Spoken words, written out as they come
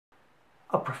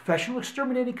A professional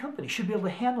exterminating company should be able to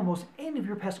handle most any of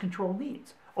your pest control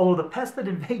needs, although the pests that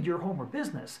invade your home or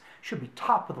business should be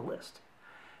top of the list.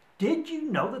 Did you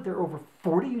know that there are over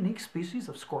 40 unique species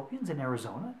of scorpions in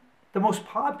Arizona? The most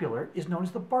popular is known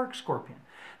as the bark scorpion.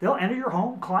 They'll enter your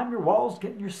home, climb your walls,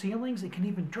 get in your ceilings, and can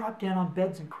even drop down on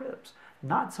beds and cribs.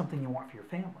 Not something you want for your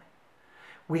family.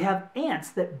 We have ants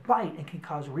that bite and can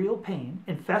cause real pain,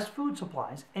 infest food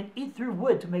supplies, and eat through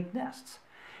wood to make nests.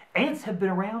 Ants have been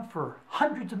around for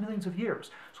hundreds of millions of years,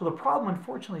 so the problem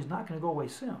unfortunately is not going to go away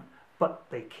soon, but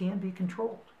they can be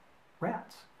controlled.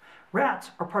 Rats.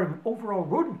 Rats are part of an overall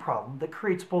rodent problem that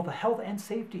creates both a health and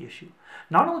safety issue.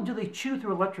 Not only do they chew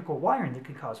through electrical wiring that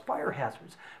can cause fire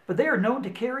hazards, but they are known to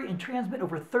carry and transmit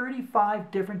over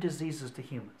 35 different diseases to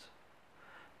humans.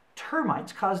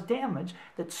 Termites cause damage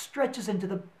that stretches into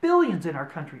the billions in our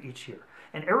country each year,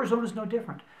 and Arizona is no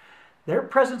different. Their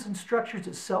presence in structures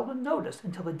is seldom noticed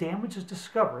until the damage is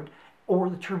discovered or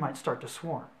the termites start to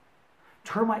swarm.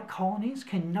 Termite colonies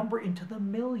can number into the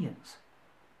millions.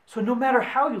 So no matter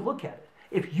how you look at it,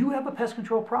 if you have a pest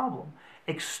control problem,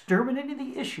 exterminating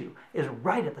the issue is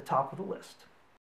right at the top of the list.